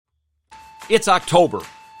It's October.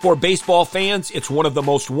 For baseball fans, it's one of the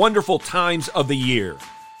most wonderful times of the year.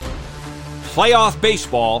 Playoff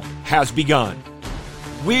baseball has begun.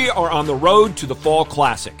 We are on the road to the Fall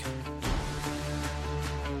Classic.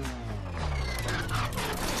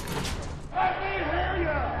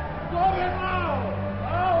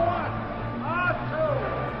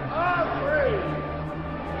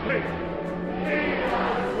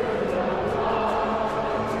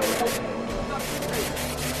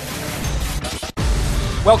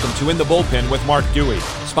 Welcome to In the Bullpen with Mark Dewey,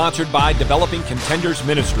 sponsored by Developing Contenders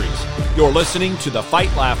Ministries. You're listening to the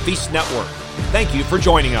Fight, Laugh, Feast Network. Thank you for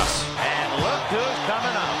joining us. And look who's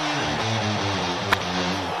coming up.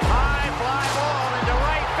 High fly ball into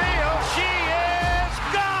right field. She is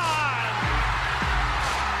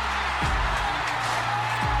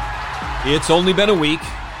gone. It's only been a week,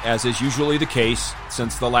 as is usually the case,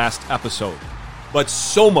 since the last episode. But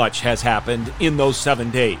so much has happened in those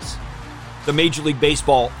 7 days. The Major League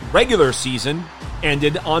Baseball regular season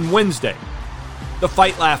ended on Wednesday. The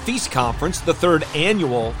Fight, Laugh, Feast Conference, the third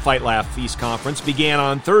annual Fight, Laugh, Feast Conference, began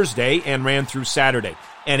on Thursday and ran through Saturday.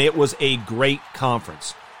 And it was a great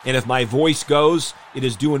conference. And if my voice goes, it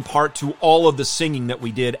is due in part to all of the singing that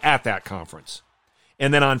we did at that conference.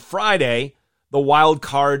 And then on Friday, the Wild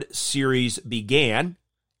Card Series began,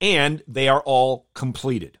 and they are all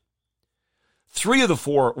completed. 3 of the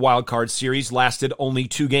 4 Wild Card Series lasted only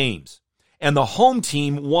 2 games. And the home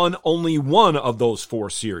team won only 1 of those 4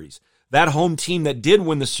 series. That home team that did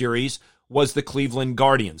win the series was the Cleveland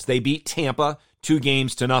Guardians. They beat Tampa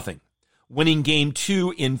 2-0, winning Game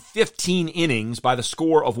 2 in 15 innings by the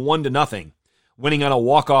score of 1-0, winning on a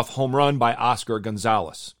walk-off home run by Oscar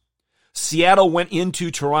Gonzalez. Seattle went into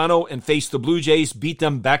Toronto and faced the Blue Jays, beat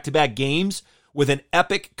them back-to-back games with an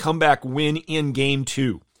epic comeback win in Game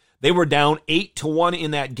 2. They were down 8-1 in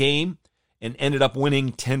that game and ended up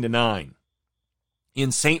winning 10-9.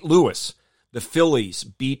 In St. Louis, the Phillies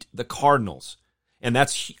beat the Cardinals. And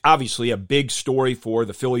that's obviously a big story for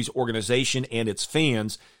the Phillies organization and its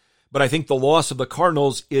fans. But I think the loss of the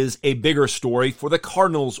Cardinals is a bigger story for the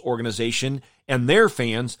Cardinals organization and their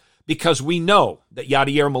fans, because we know that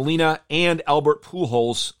Yadier Molina and Albert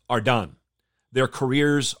Pujols are done. Their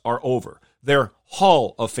careers are over. Their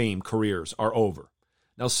Hall of Fame careers are over.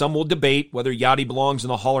 Now, some will debate whether Yadi belongs in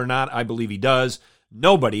the Hall or not. I believe he does.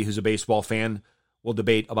 Nobody who's a baseball fan will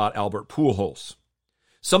debate about Albert Pujols.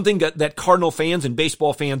 Something that Cardinal fans and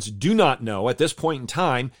baseball fans do not know at this point in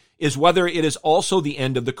time is whether it is also the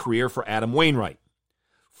end of the career for Adam Wainwright.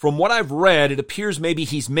 From what I've read, it appears maybe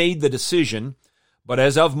he's made the decision, but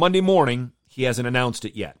as of Monday morning, he hasn't announced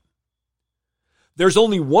it yet. There's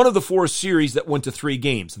only one of the 4 series that went to 3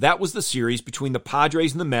 games. That was the series between the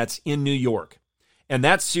Padres and the Mets in New York. And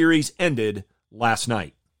that series ended last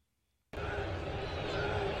night.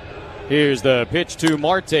 Here's the pitch to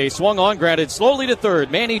Marte. Swung on, grounded slowly to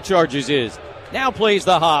third. Manny charges is. Now plays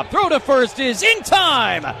the hop. Throw to first is in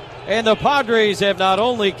time. And the Padres have not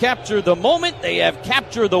only captured the moment, they have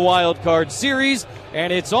captured the Wild Card Series.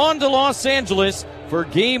 And it's on to Los Angeles for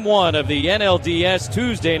Game 1 of the NLDS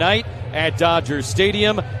Tuesday night at Dodger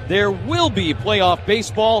Stadium. There will be playoff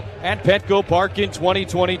baseball at Petco Park in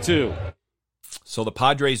 2022. So the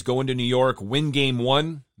Padres go into New York, win Game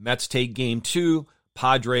 1. Mets take Game 2.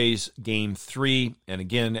 Padres Game 3, and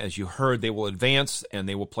again, as you heard, they will advance, and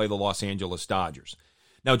they will play the Los Angeles Dodgers.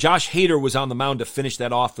 Now, Josh Hader was on the mound to finish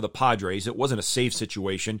that off for the Padres. It wasn't a safe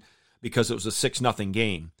situation because it was a 6-0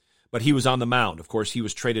 game, but he was on the mound. Of course, he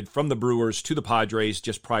was traded from the Brewers to the Padres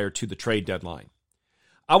just prior to the trade deadline.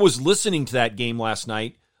 I was listening to that game last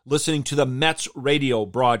night, listening to the Mets radio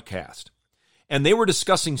broadcast, and they were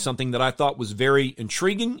discussing something that I thought was very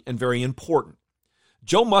intriguing and very important.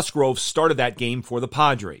 Joe Musgrove started that game for the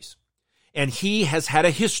Padres, and he has had a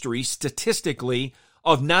history statistically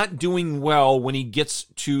of not doing well when he gets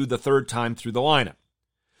to the 3rd time through the lineup.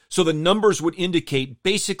 So the numbers would indicate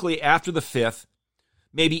basically after the 5th,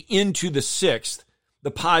 maybe into the 6th, the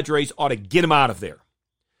Padres ought to get him out of there.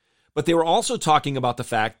 But they were also talking about the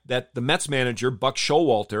fact that the Mets manager, Buck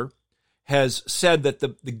Showalter, has said that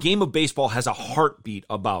the game of baseball has a heartbeat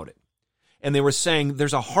about it. And they were saying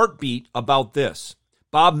there's a heartbeat about this.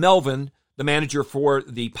 Bob Melvin, the manager for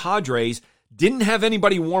the Padres, didn't have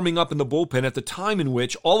anybody warming up in the bullpen at the time in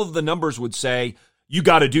which all of the numbers would say, you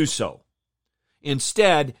got to do so.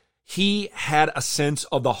 Instead, he had a sense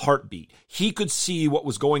of the heartbeat. He could see what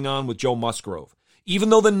was going on with Joe Musgrove. Even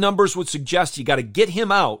though the numbers would suggest you got to get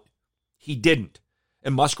him out, he didn't.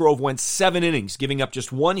 And Musgrove went 7 innings, giving up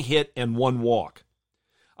just 1 hit and 1 walk.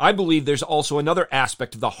 I believe there's also another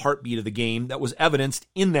aspect of the heartbeat of the game that was evidenced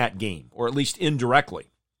in that game, or at least indirectly.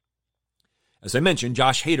 As I mentioned,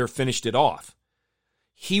 Josh Hader finished it off.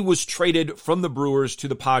 He was traded from the Brewers to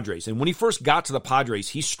the Padres, and when he first got to the Padres,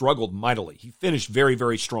 he struggled mightily. He finished very,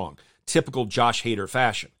 very strong, typical Josh Hader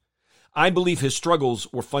fashion. I believe his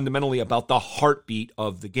struggles were fundamentally about the heartbeat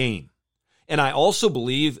of the game. And I also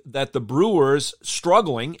believe that the Brewers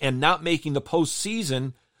struggling and not making the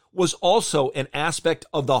postseason was also an aspect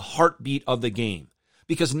of the heartbeat of the game.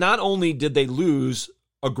 Because not only did they lose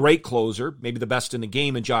a great closer, maybe the best in the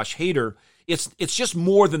game, in Josh Hader, it's just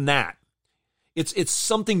more than that. It's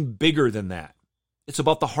something bigger than that. It's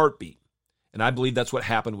about the heartbeat. And I believe that's what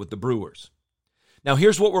happened with the Brewers. Now,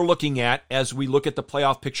 here's what we're looking at as we look at the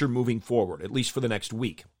playoff picture moving forward, at least for the next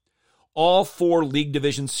week. All 4 League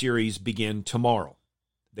Division series begin tomorrow.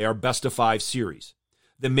 They are best-of-5 series.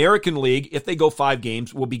 The American League, if they go 5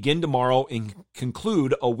 games, will begin tomorrow and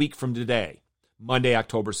conclude a week from today, Monday,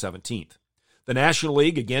 October 17th. The National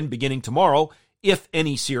League, again, beginning tomorrow, if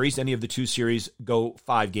any of the 2 series go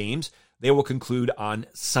 5 games, they will conclude on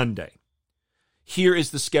Sunday. Here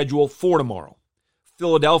is the schedule for tomorrow.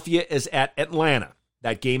 Philadelphia is at Atlanta.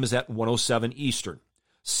 That game is at 1:07 Eastern.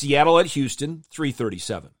 Seattle at Houston,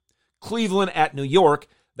 3:37. Cleveland at New York.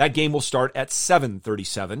 That game will start at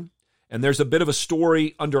 7:37. And there's a bit of a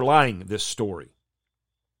story underlying this story.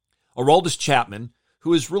 Aroldis Chapman,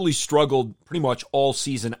 who has really struggled pretty much all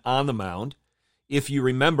season on the mound, if you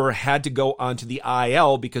remember, had to go onto the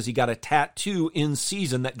IL because he got a tattoo in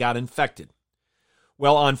season that got infected.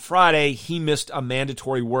 Well, on Friday, he missed a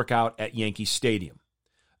mandatory workout at Yankee Stadium.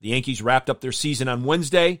 The Yankees wrapped up their season on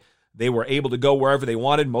Wednesday. They were able to go wherever they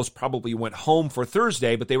wanted. Most probably went home for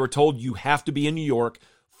Thursday, but they were told you have to be in New York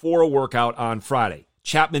for a workout on Friday.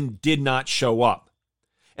 Chapman did not show up.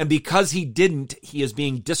 And because he didn't, he is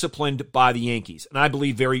being disciplined by the Yankees, and I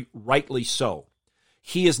believe very rightly so.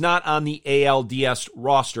 He is not on the ALDS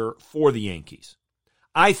roster for the Yankees.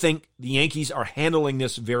 I think the Yankees are handling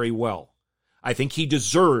this very well. I think he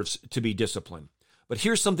deserves to be disciplined. But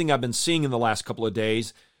here's something I've been seeing in the last couple of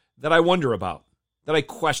days that I wonder about, that I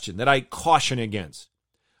question, that I caution against.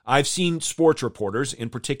 I've seen sports reporters, in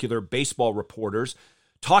particular baseball reporters,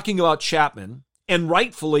 talking about Chapman and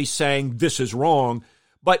rightfully saying this is wrong,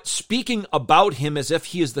 but speaking about him as if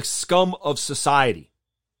he is the scum of society.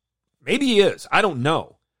 Maybe he is. I don't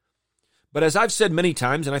know. But as I've said many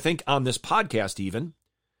times, and I think on this podcast even,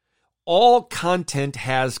 all content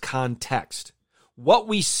has context. What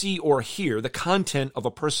we see or hear, the content of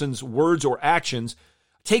a person's words or actions,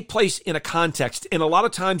 take place in a context. And a lot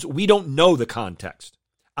of times we don't know the context.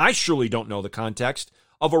 I surely don't know the context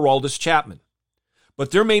of Aroldis Chapman. But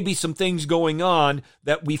there may be some things going on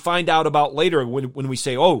that we find out about later when we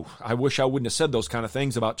say, oh, I wish I wouldn't have said those kind of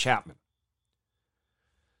things about Chapman.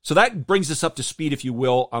 So that brings us up to speed, if you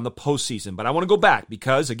will, on the postseason. But I want to go back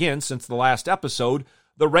because, again, since the last episode,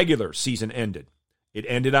 the regular season ended. It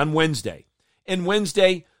ended on Wednesday. And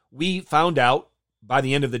Wednesday, we found out by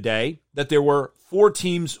the end of the day that there were 4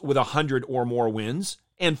 teams with 100 or more wins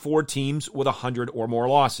and 4 teams with 100 or more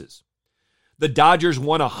losses. The Dodgers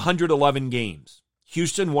won 111 games.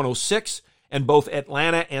 Houston 106, and both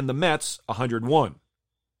Atlanta and the Mets 101.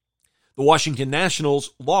 The Washington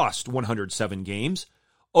Nationals lost 107 games.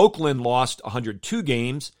 Oakland lost 102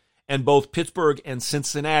 games, and both Pittsburgh and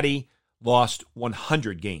Cincinnati lost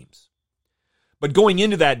 100 games. But going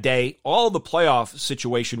into that day, all the playoff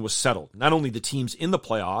situation was settled. Not only the teams in the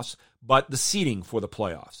playoffs, but the seeding for the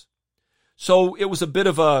playoffs. So it was a bit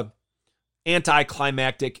of a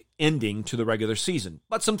anticlimactic ending to the regular season.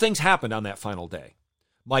 But some things happened on that final day.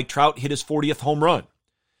 Mike Trout hit his 40th home run,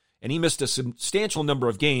 and he missed a substantial number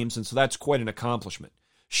of games, and so that's quite an accomplishment.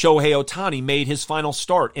 Shohei Ohtani made his final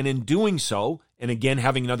start, and in doing so, and again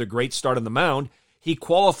having another great start on the mound, he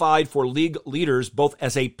qualified for league leaders both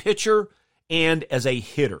as a pitcher and as a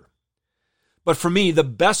hitter. But for me, the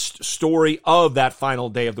best story of that final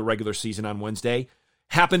day of the regular season on Wednesday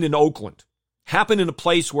happened in Oakland. Happened in a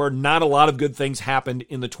place where not a lot of good things happened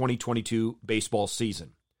in the 2022 baseball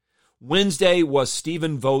season. Wednesday was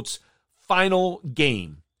Stephen Vogt's final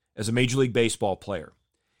game as a Major League Baseball player.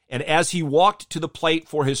 And as he walked to the plate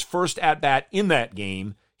for his first at-bat in that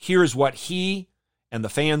game, here's what he and the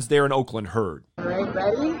fans there in Oakland heard. All right,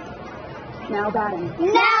 ready? Now batting.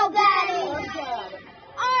 Now batting!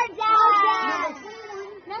 Our dad!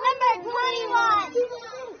 Number 21,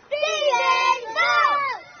 Stephen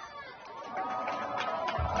Vogt!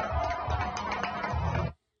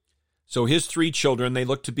 So his 3 children, they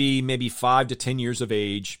look to be maybe 5 to 10 years of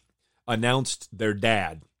age, announced their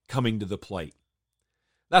dad coming to the plate.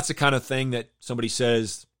 That's the kind of thing that somebody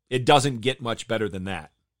says, it doesn't get much better than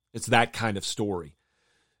that. It's that kind of story.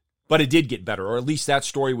 But it did get better, or at least that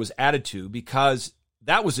story was added to, because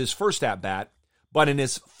that was his first at-bat, but in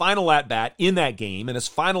his final at-bat in that game, in his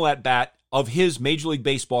final at-bat of his Major League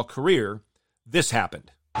Baseball career, this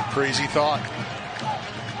happened. Crazy thought.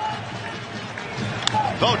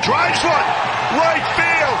 Vogt drives one. Right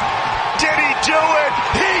field. Did he do it?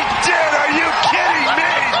 He did. Are you kidding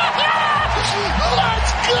me?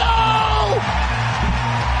 Let's go!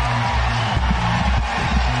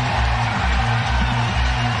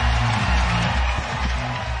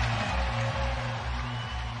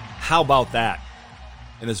 How about that?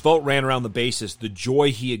 And as Vogt ran around the bases, the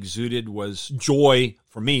joy he exuded was joy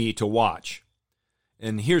for me to watch.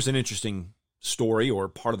 And here's an interesting story, or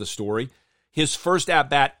part of the story. His first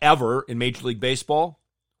at-bat ever in Major League Baseball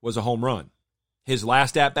was a home run. His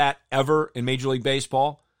last at-bat ever in Major League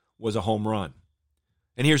Baseball was a home run.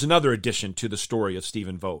 And here's another addition to the story of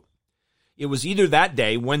Stephen Vogt. It was either that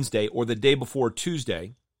day, Wednesday, or the day before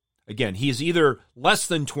Tuesday. Again, he is either less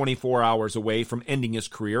than 24 hours away from ending his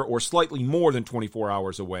career or slightly more than 24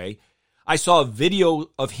 hours away. I saw a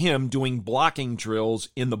video of him doing blocking drills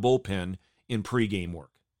in the bullpen in pregame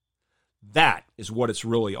work. That is what it's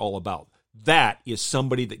really all about. That is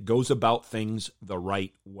somebody that goes about things the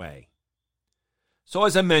right way. So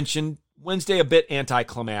as I mentioned, Wednesday a bit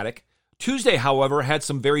anticlimactic. Tuesday, however, had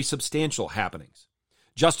some very substantial happenings.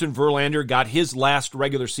 Justin Verlander got his last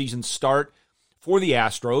regular season start for the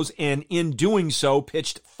Astros, and in doing so,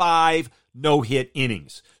 pitched 5 no-hit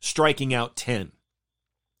innings, striking out 10.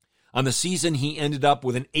 On the season, he ended up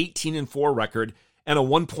with an 18-4 record and a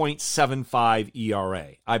 1.75 ERA.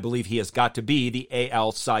 I believe he has got to be the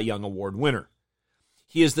AL Cy Young Award winner.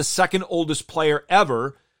 He is the second oldest player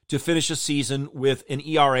ever to finish a season with an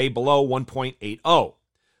ERA below 1.80.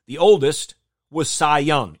 The oldest was Cy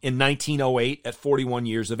Young in 1908 at 41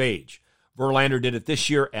 years of age. Verlander did it this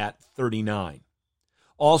year at 39.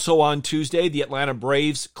 Also on Tuesday, the Atlanta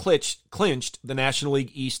Braves clinched the National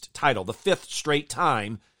League East title, the 5th straight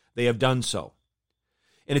time they have done so.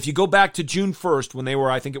 And if you go back to June 1st, when they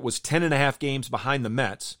were, I think it was 10.5 games behind the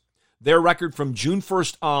Mets, their record from June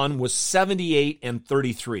 1st on was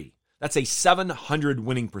 78-33. That's a 700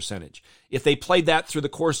 winning percentage. If they played that through the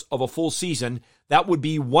course of a full season, that would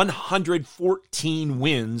be 114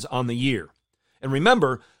 wins on the year. And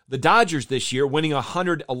remember, the Dodgers this year, winning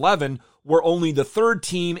 111, were only the third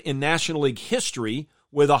team in National League history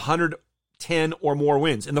with 110 or more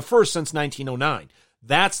wins, and the first since 1909.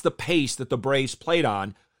 That's the pace that the Braves played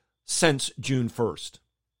on since June 1st.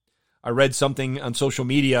 I read something on social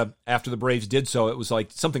media after the Braves did so. It was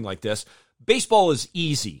like something like this. Baseball is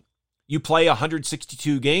easy. You play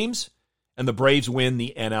 162 games, and the Braves win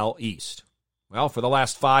the NL East. Well, for the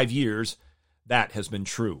last 5 years, that has been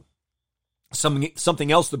true.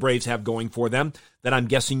 Something else the Braves have going for them that I'm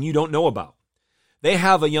guessing you don't know about. They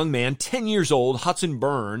have a young man, 10 years old, Hudson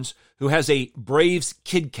Burns, who has a Braves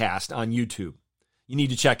Kidcast on YouTube. You need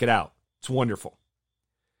to check it out. It's wonderful.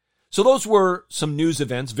 So those were some news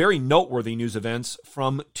events, very noteworthy news events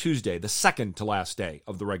from Tuesday, the second to last day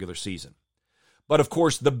of the regular season. But of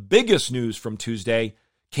course, the biggest news from Tuesday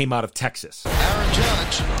came out of Texas. Aaron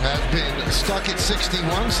Judge has been stuck at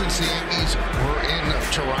 61 since the Yankees were in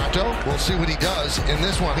Toronto. We'll see what he does in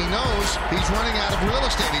this one. He knows he's running out of real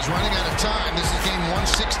estate. He's running out of time. This is game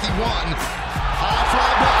 161. High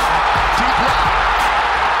fly ball. Deep left.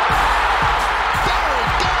 There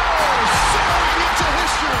it goes. Soaring into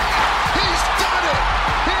history. He's done it.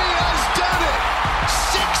 He has done it.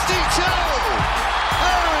 62.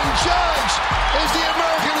 Aaron Judge is the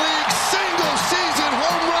American League single-season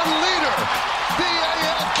home run leader. The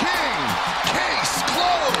AL King. Case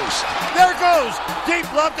closed. There goes. Deep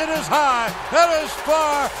left, it is high. It is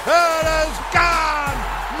far. It is gone.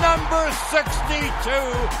 Number 62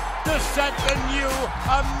 to set the new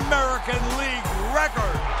American League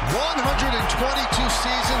record. 122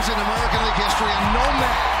 seasons in American League history, and no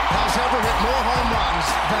man has ever hit more home runs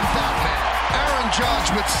than that man. Aaron Judge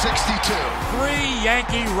with 62. 3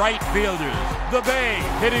 Yankee right fielders. The Bay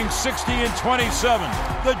hitting 60 and 27.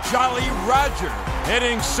 The Jolly Roger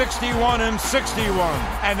hitting 61 and 61.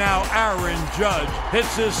 And now Aaron Judge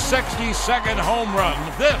hits his 62nd home run.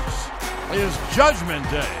 This is Judgment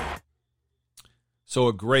Day. So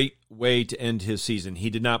a great way to end his season. He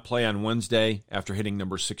did not play on Wednesday after hitting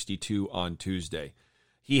number 62 on Tuesday.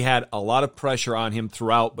 He had a lot of pressure on him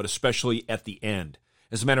throughout, but especially at the end.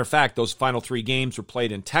 As a matter of fact, those final 3 games were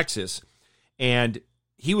played in Texas, and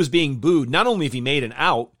he was being booed not only if he made an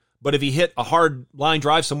out, but if he hit a hard line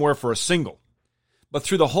drive somewhere for a single. But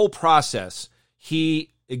through the whole process,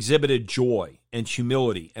 he exhibited joy and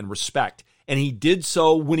humility and respect, and he did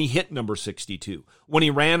so when he hit number 62, when he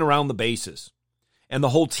ran around the bases. And the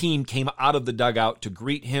whole team came out of the dugout to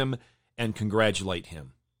greet him and congratulate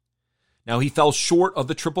him. Now, he fell short of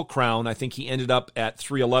the Triple Crown. I think he ended up at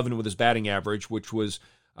 .311 with his batting average, which was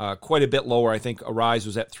quite a bit lower. I think Arraez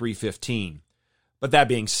was at .315. But that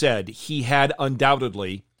being said, he had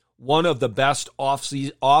undoubtedly one of the best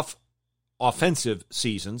offensive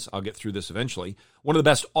seasons. I'll get through this eventually. One of the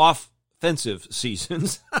best offensive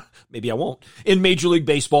seasons, maybe I won't, in Major League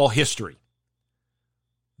Baseball history.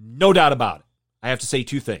 No doubt about it. I have to say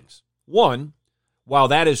two things. One, while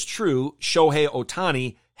that is true, Shohei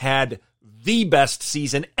Ohtani had the best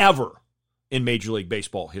season ever in Major League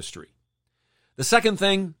Baseball history. The second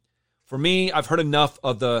thing, for me, I've heard enough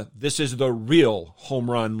of this is the real home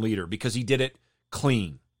run leader because he did it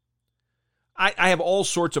clean. I have all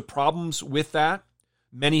sorts of problems with that.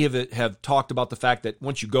 Many of it have talked about the fact that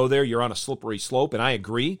once you go there, you're on a slippery slope, and I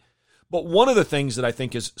agree. But one of the things that I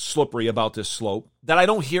think is slippery about this slope that I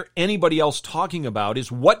don't hear anybody else talking about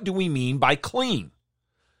is what do we mean by clean?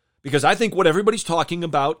 Because I think what everybody's talking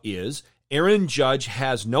about is Aaron Judge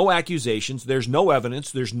has no accusations, there's no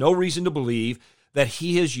evidence, there's no reason to believe that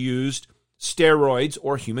he has used steroids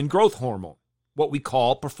or human growth hormone, what we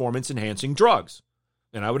call performance-enhancing drugs.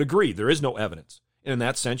 And I would agree, there is no evidence. And in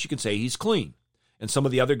that sense, you can say he's clean. And some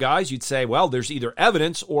of the other guys, you'd say, well, there's either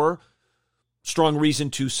evidence or strong reason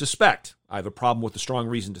to suspect. I have a problem with the strong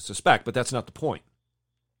reason to suspect, but that's not the point.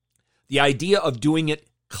 The idea of doing it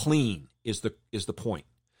clean is the point.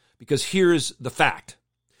 Because here's the fact.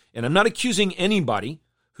 And I'm not accusing anybody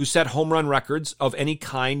who set home run records of any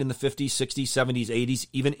kind in the 50s, 60s, 70s, 80s,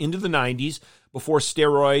 even into the 90s, before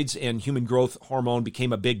steroids and human growth hormone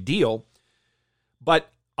became a big deal.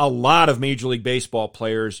 But a lot of Major League Baseball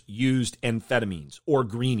players used amphetamines or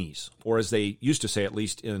greenies, or as they used to say, at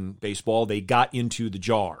least in baseball, they got into the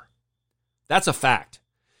jar. That's a fact.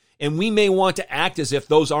 And we may want to act as if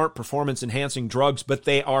those aren't performance-enhancing drugs, but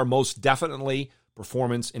they are most definitely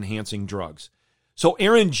performance-enhancing drugs. So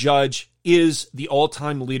Aaron Judge is the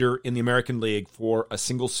all-time leader in the American League for a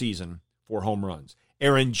single season for home runs.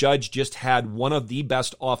 Aaron Judge just had one of the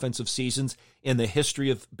best offensive seasons in the history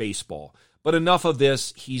of baseball. But enough of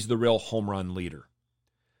this, he's the real home run leader.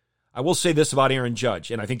 I will say this about Aaron Judge,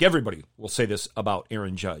 and I think everybody will say this about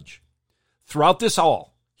Aaron Judge. Throughout this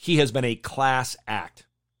all, he has been a class act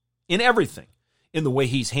in everything, in the way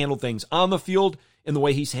he's handled things on the field, in the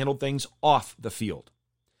way he's handled things off the field.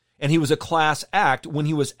 And he was a class act when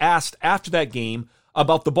he was asked after that game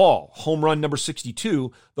about the ball, home run number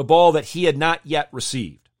 62, the ball that he had not yet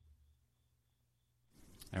received.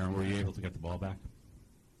 Aaron, were you able to get the ball back?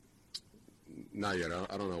 Not yet.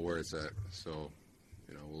 I don't know where it's at. So,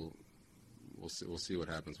 we'll see what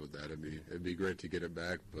happens with that. It'd be great to get it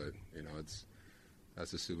back, but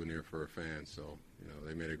that's a souvenir for a fan. So,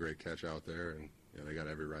 they made a great catch out there, and they got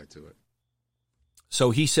every right to it.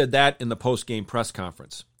 So he said that in the post-game press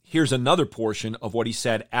conference. Here's another portion of what he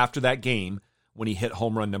said after that game when he hit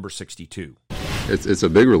home run number 62. It's a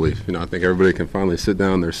big relief. I think everybody can finally sit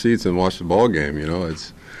down in their seats and watch the ball game.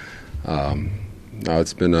 It's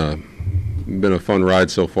been a fun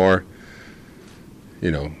ride so far.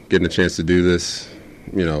 Getting a chance to do this,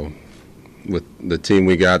 with the team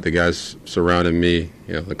we got, the guys surrounding me,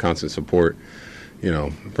 the constant support,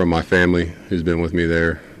 from my family who's been with me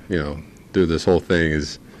there, through this whole thing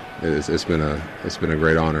it's been a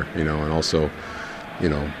great honor, and also,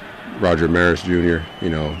 Roger Maris Jr.,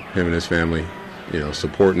 him and his family,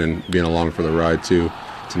 supporting and being along for the ride too,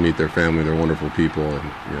 to meet their family. They're wonderful people,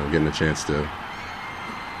 and getting a chance to,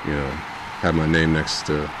 have my name next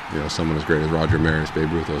to someone as great as Roger Maris,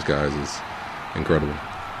 Babe Ruth, those guys is incredible.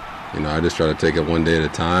 I just try to take it one day at a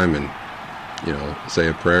time and say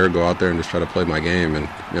a prayer, go out there and just try to play my game. And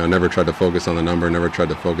I never tried to focus on the number, never tried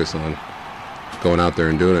to focus on going out there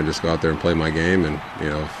and doing it. Just go out there and play my game, and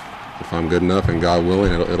if I'm good enough and God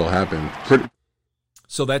willing, it'll happen.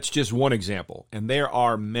 So that's just one example, and there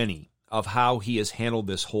are many of how he has handled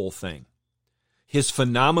this whole thing. His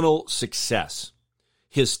phenomenal success,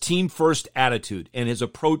 his team-first attitude, and his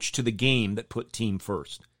approach to the game that put team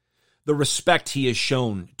first. The respect he has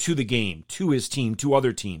shown to the game, to his team, to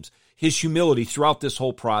other teams. His humility throughout this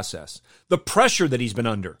whole process. The pressure that he's been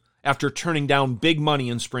under after turning down big money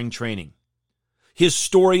in spring training. His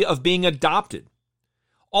story of being adopted.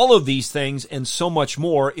 All of these things and so much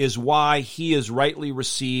more is why he is rightly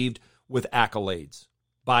received with accolades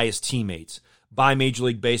by his teammates, by Major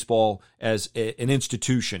League Baseball as an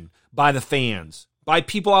institution, by the fans, by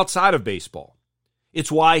people outside of baseball.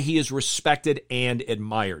 It's why he is respected and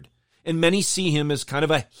admired. And many see him as kind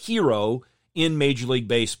of a hero in Major League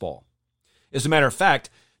Baseball. As a matter of fact,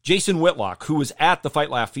 Jason Whitlock, who was at the Fight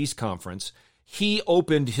Laugh Feast conference, he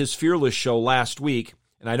opened his Fearless show last week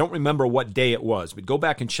and I don't remember what day it was, but go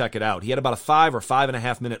back and check it out. He had about a 5 or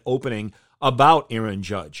 5.5 minute opening about Aaron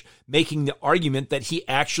Judge, making the argument that he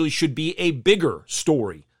actually should be a bigger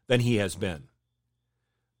story than he has been.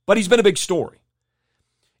 But he's been a big story.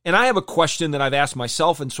 And I have a question that I've asked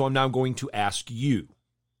myself, and so I'm now going to ask you.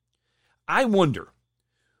 I wonder,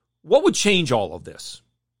 what would change all of this?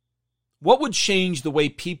 What would change the way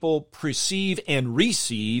people perceive and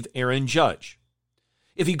receive Aaron Judge?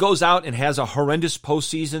 If he goes out and has a horrendous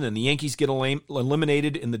postseason and the Yankees get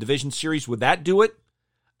eliminated in the division series, would that do it?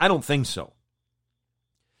 I don't think so.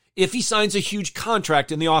 If he signs a huge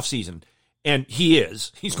contract in the offseason, and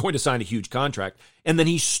he's going to sign a huge contract, and then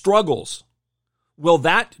he struggles, will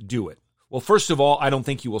that do it? Well, first of all, I don't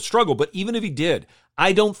think he will struggle, but even if he did,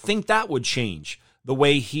 I don't think that would change the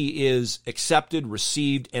way he is accepted,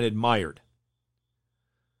 received, and admired.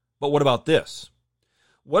 But what about this?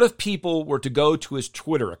 What if people were to go to his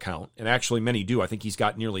Twitter account, and actually many do, I think he's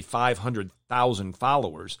got nearly 500,000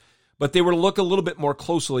 followers, but they were to look a little bit more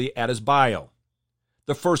closely at his bio,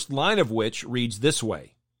 the first line of which reads this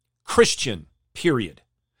way: Christian, period.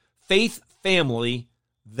 Faith, family,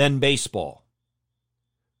 then baseball.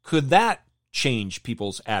 Could that change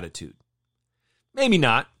people's attitude? Maybe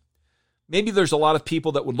not. Maybe there's a lot of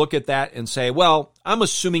people that would look at that and say, well, I'm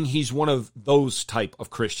assuming he's one of those type of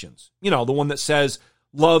Christians. You know, the one that says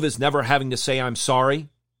love is never having to say I'm sorry.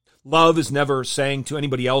 Love is never saying to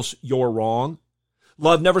anybody else you're wrong.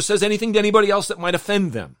 Love never says anything to anybody else that might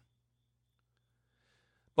offend them.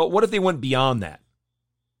 But what if they went beyond that?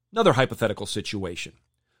 Another hypothetical situation.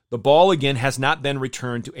 The ball again has not been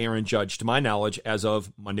returned to Aaron Judge, to my knowledge, as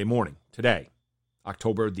of Monday morning, today,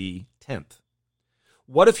 October the 10th.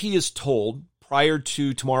 What if he is told prior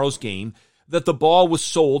to tomorrow's game that the ball was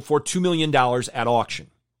sold for $2 million at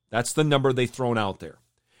auction? That's the number they've thrown out there.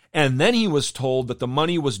 And then he was told that the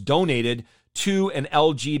money was donated to an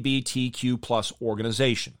LGBTQ plus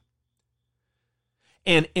organization.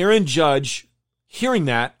 And Aaron Judge, hearing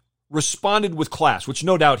that, responded with class, which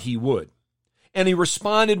no doubt he would. And he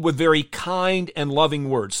responded with very kind and loving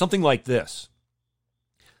words, something like this: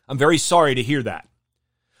 I'm very sorry to hear that.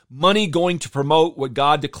 Money going to promote what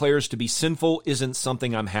God declares to be sinful isn't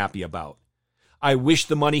something I'm happy about. I wish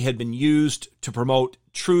the money had been used to promote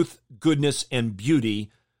truth, goodness, and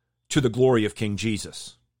beauty to the glory of King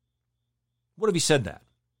Jesus. What if he said that?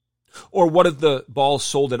 Or what if the ball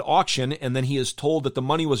sold at auction and then he is told that the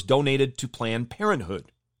money was donated to Planned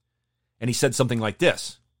Parenthood? And he said something like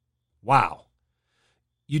this: wow,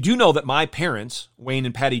 you do know that my parents, Wayne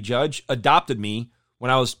and Patty Judge, adopted me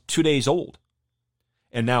when I was 2 days old.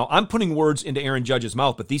 And now I'm putting words into Aaron Judge's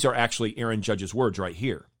mouth, but these are actually Aaron Judge's words right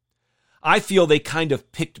here. I feel they kind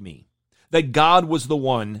of picked me, that God was the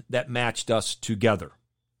one that matched us together.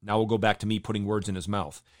 Now we'll go back to me putting words in his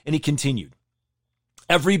mouth. And he continued,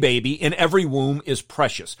 every baby in every womb is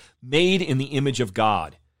precious, made in the image of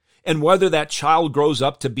God. And whether that child grows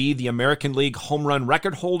up to be the American League home run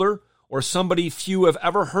record holder or somebody few have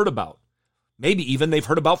ever heard about, maybe even they've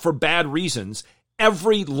heard about for bad reasons,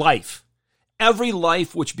 every life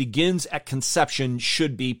which begins at conception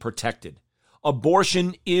should be protected.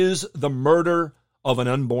 Abortion is the murder of an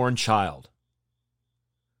unborn child.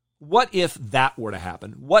 What if that were to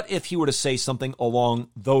happen? What if he were to say something along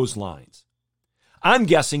those lines? I'm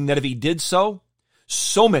guessing that if he did so,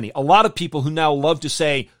 a lot of people who now love to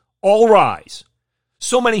say, all rise,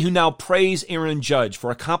 so many who now praise Aaron Judge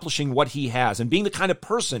for accomplishing what he has and being the kind of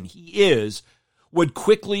person he is, would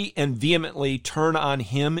quickly and vehemently turn on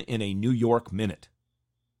him in a New York minute.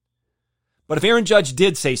 But if Aaron Judge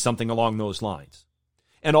did say something along those lines,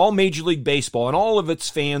 and all Major League Baseball and all of its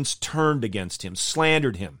fans turned against him,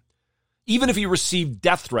 slandered him, even if he received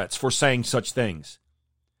death threats for saying such things,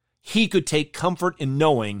 he could take comfort in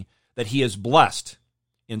knowing that he is blessed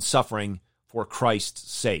in suffering for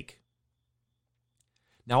Christ's sake.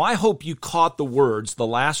 Now, I hope you caught the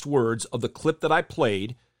last words of the clip that I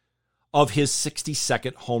played of his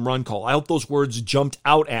 60-second home run call. I hope those words jumped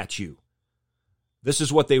out at you. This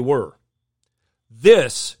is what they were.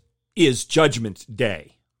 This is Judgment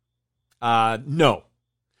Day. No.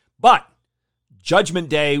 But Judgment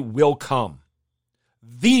Day will come.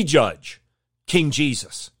 The Judge, King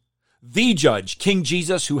Jesus. The Judge, King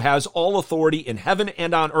Jesus, who has all authority in heaven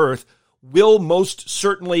and on earth, will most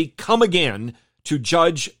certainly come again to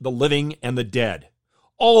judge the living and the dead.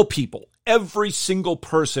 All people, every single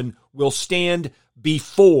person will stand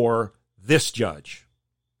before this judge.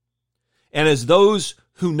 And as those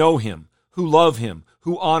who know him, who love him,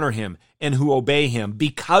 who honor him, and who obey him,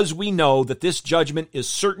 because we know that this judgment is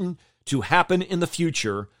certain to happen in the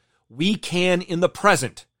future, we can in the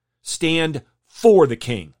present stand for the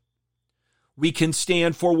King. We can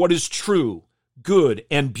stand for what is true, good,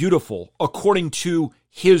 and beautiful according to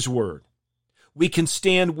His word. We can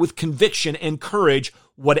stand with conviction and courage,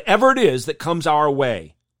 whatever it is that comes our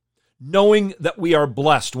way, knowing that we are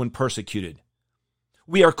blessed when persecuted.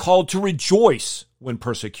 We are called to rejoice when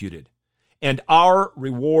persecuted, and our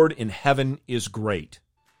reward in heaven is great.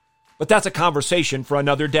 But that's a conversation for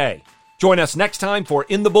another day. Join us next time for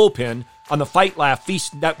In the Bullpen on the Fight Laugh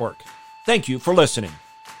Feast Network. Thank you for listening.